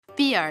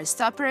PR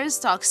Stoppers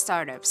Talk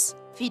Startups,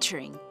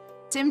 featuring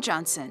Tim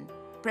Johnson,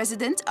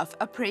 President of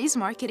Appraise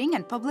Marketing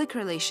and Public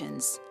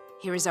Relations.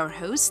 Here is our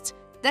host,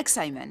 Doug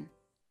Simon.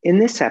 In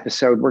this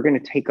episode, we're going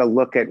to take a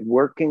look at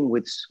working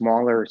with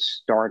smaller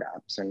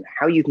startups and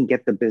how you can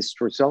get the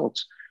best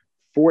results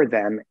for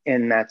them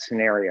in that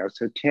scenario.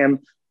 So,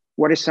 Tim,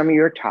 what are some of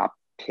your top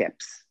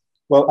tips?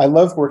 Well, I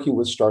love working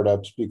with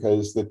startups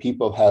because the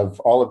people have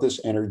all of this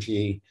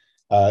energy.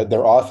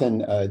 They're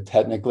often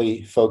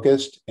technically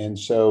focused, and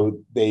so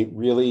they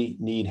really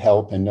need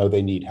help and know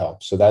they need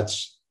help. So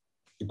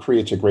it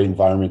creates a great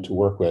environment to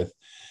work with.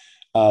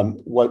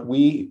 What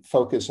we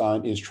focus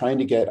on is trying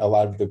to get a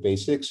lot of the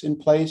basics in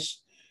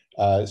place.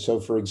 So,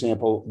 for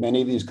example,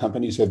 many of these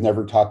companies have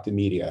never talked to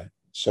media.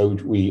 So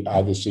we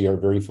obviously are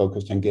very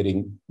focused on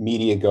getting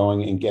media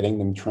going and getting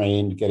them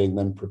trained, getting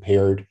them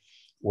prepared,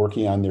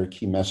 working on their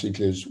key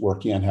messages,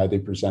 working on how they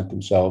present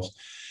themselves,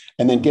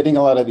 and then getting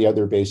a lot of the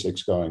other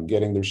basics going,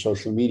 getting their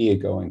social media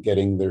going,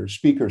 getting their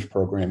speakers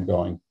program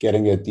going,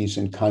 getting a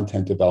decent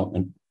content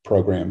development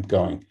program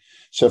going.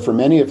 So for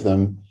many of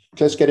them,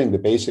 just getting the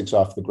basics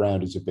off the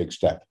ground is a big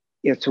step.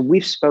 Yeah, so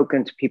we've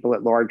spoken to people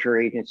at larger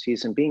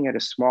agencies, and being at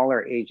a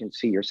smaller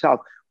agency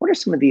yourself, what are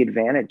some of the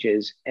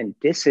advantages and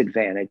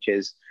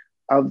disadvantages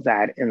of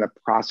that in the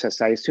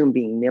process? I assume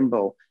being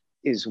nimble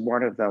is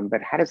one of them,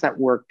 but how does that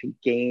work to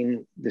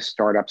gain the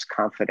startup's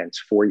confidence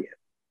for you?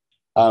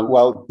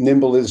 Well,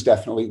 nimble is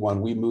definitely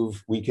one.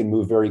 We can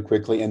move very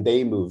quickly, and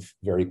they move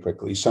very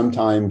quickly.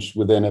 Sometimes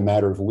within a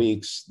matter of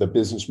weeks, the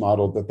business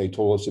model that they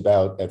told us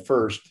about at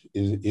first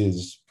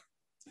is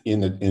in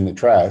the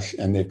trash,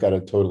 and they've got a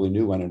totally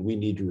new one, and we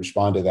need to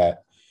respond to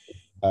that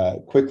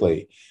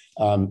quickly.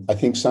 I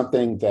think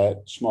something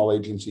that small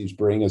agencies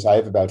bring is I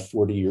have about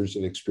 40 years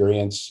of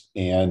experience,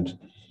 and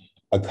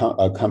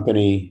a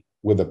company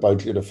with a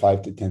budget of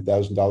 $5,000 to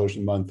 $10,000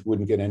 a month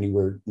wouldn't get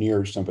anywhere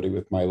near somebody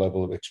with my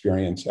level of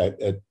experience at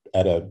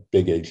a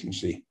big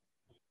agency.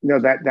 No,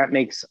 that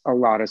makes a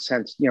lot of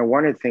sense.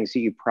 One of the things that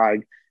you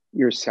pride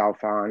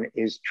yourself on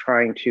is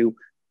trying to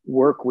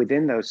work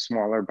within those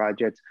smaller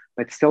budgets,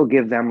 but still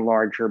give them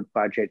larger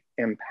budget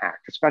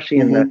impact, especially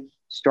in the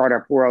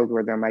startup world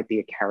where there might be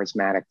a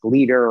charismatic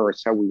leader, or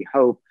so we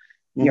hope,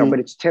 but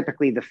it's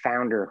typically the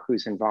founder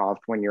who's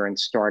involved when you're in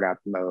startup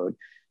mode.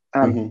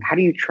 How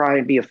do you try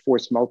and be a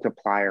force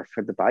multiplier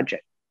for the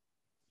budget?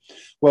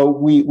 Well,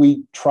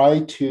 we try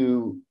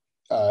to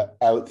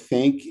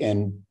outthink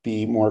and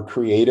be more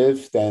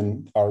creative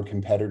than our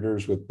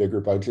competitors with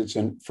bigger budgets.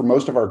 And for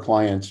most of our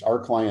clients are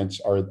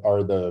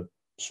the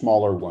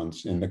smaller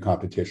ones in the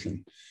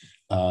competition.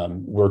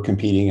 We're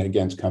competing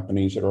against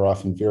companies that are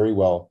often very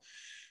well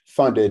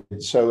funded.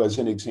 So as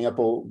an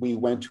example, we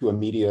went to a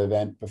media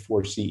event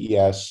before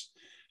CES.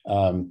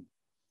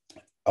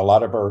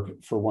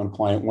 For one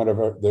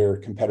client, their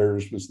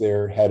competitors was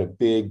there, had a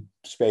big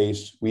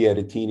space. We had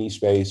a teeny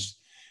space.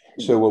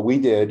 So what we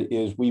did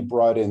is we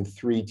brought in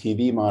 3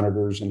 TV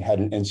monitors and had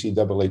an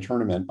NCAA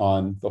tournament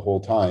on the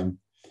whole time.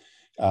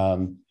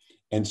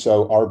 And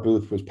so our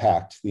booth was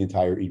packed the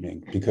entire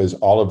evening because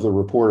all of the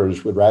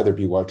reporters would rather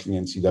be watching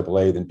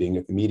NCAA than being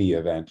at the media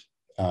event.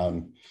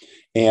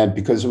 And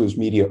because it was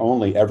media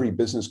only, every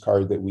business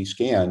card that we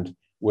scanned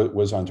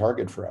was on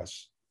target for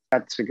us.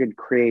 That's a good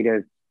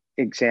creative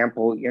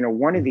example.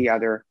 One of the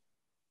other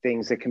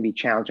things that can be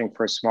challenging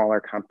for a smaller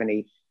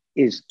company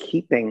is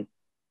keeping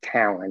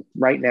talent.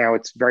 Right now,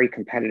 it's very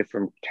competitive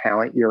for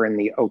talent. You're in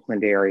the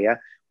Oakland area.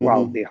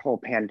 While the whole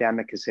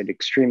pandemic has had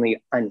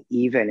extremely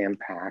uneven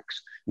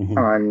impacts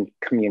on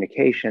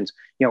communications,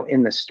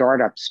 in the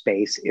startup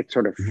space, it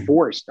sort of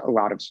forced a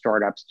lot of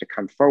startups to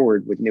come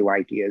forward with new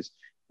ideas,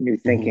 new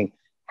thinking.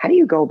 How do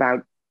you go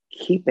about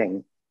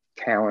keeping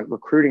talent,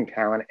 recruiting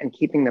talent, and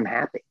keeping them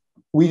happy?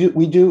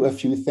 We do a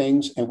few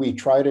things, and we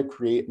try to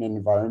create an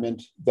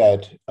environment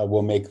that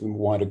will make them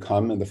want to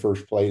come in the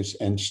first place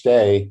and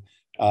stay.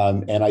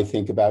 And I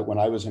think about when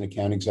I was an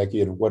account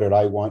executive, what did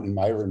I want in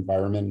my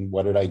environment, and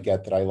what did I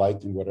get that I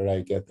liked, and what did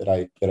I get that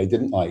I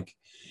didn't like?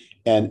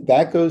 And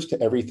that goes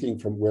to everything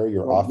from where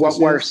your office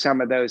is. What were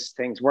some of those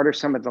things? What are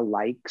some of the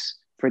likes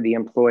for the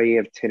employee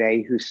of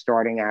today who's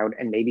starting out,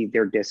 and maybe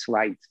their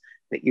dislikes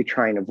that you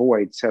try and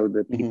avoid, so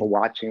that people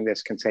watching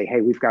this can say, hey,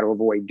 we've got to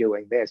avoid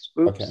doing this.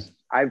 Oops, okay,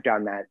 I've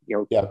done that.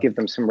 Give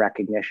them some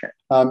recognition.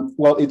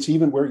 Well, it's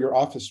even where your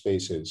office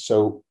space is.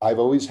 So I've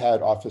always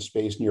had office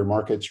space near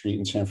Market Street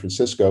in San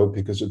Francisco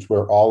because it's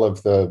where all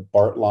of the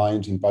BART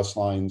lines and bus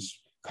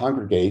lines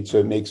congregate. So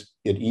it makes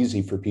it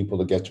easy for people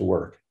to get to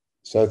work.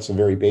 So that's a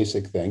very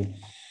basic thing.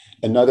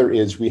 Another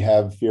is we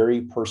have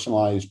very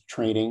personalized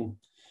training.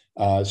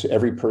 So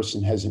every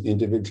person has an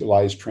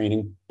individualized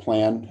training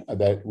plan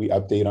that we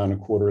update on a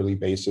quarterly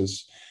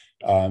basis.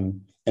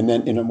 And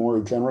then in a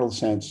more general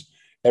sense,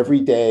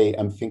 every day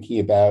I'm thinking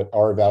about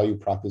our value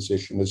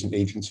proposition as an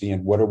agency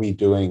and what are we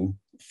doing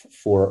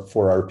for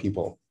our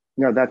people.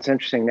 No, that's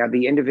interesting. Now,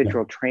 the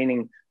individual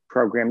training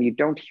program, you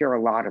don't hear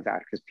a lot of that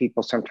because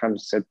people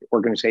sometimes,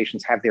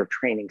 organizations have their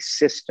training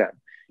system,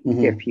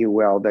 if you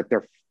will, that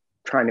they're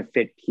trying to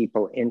fit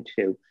people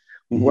into.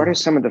 What are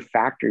some of the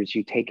factors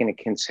you take into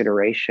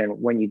consideration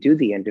when you do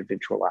the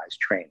individualized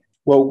training?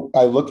 Well,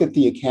 I look at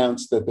the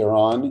accounts that they're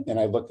on, and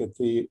I look at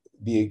the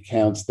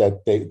accounts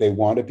that they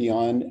want to be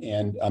on,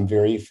 and I'm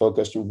very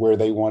focused on where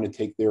they want to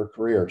take their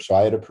career. So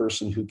I had a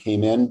person who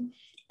came in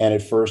and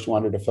at first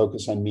wanted to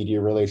focus on media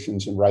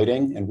relations and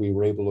writing, and we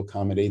were able to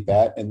accommodate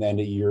that. And then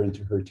a year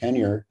into her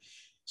tenure,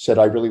 said,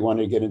 I really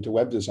wanted to get into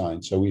web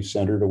design. So we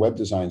sent her to web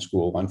design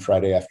school on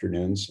Friday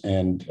afternoons,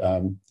 and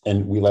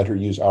we let her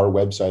use our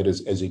website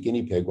as a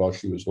guinea pig while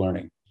she was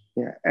learning.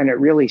 Yeah, and it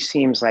really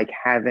seems like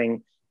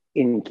having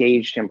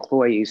engaged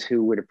employees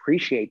who would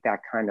appreciate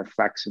that kind of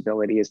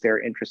flexibility as their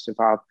interests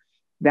evolve,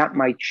 that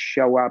might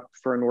show up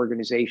for an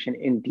organization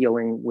in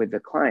dealing with the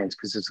clients.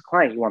 Because as a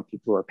client, you want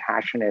people who are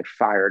passionate,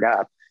 fired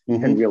up,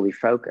 and really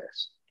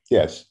focused.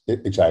 Yes,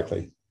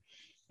 exactly.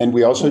 And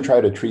we also try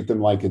to treat them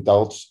like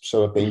adults.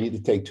 So if they need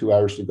to take 2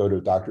 hours to go to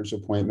a doctor's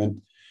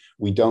appointment,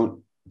 we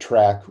don't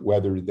track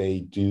whether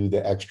they do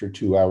the extra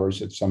 2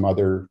 hours at some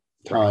other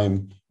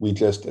time. We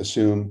just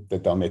assume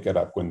that they'll make it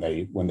up when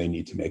they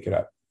need to make it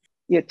up.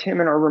 Yeah,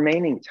 Tim, in our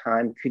remaining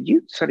time, could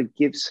you sort of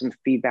give some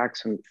feedback,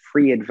 some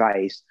free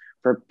advice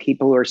for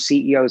people who are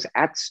CEOs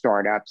at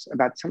startups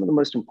about some of the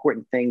most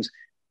important things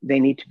they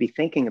need to be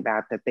thinking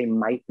about that they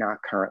might not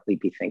currently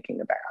be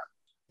thinking about?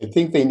 I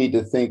think they need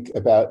to think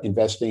about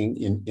investing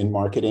in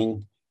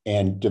marketing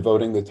and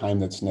devoting the time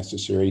that's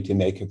necessary to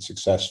make it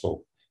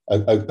successful.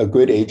 A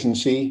good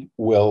agency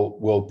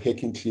will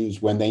pick and choose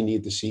when they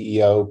need the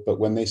CEO, but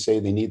when they say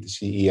they need the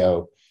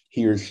CEO,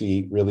 he or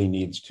she really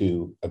needs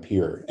to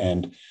appear.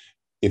 And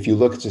if you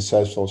look at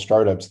successful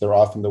startups, they're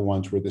often the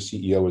ones where the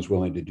CEO is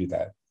willing to do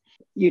that.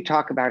 You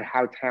talk about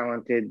how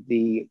talented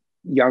the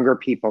younger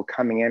people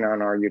coming in on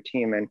your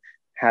team and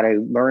how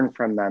to learn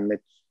from them.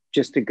 It's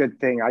just a good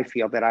thing, I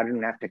feel, that I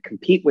didn't have to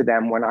compete with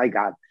them when I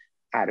got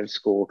out of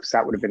school, because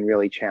that would have been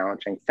really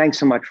challenging. Thanks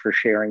so much for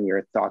sharing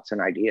your thoughts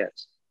and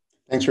ideas.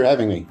 Thanks for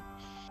having me.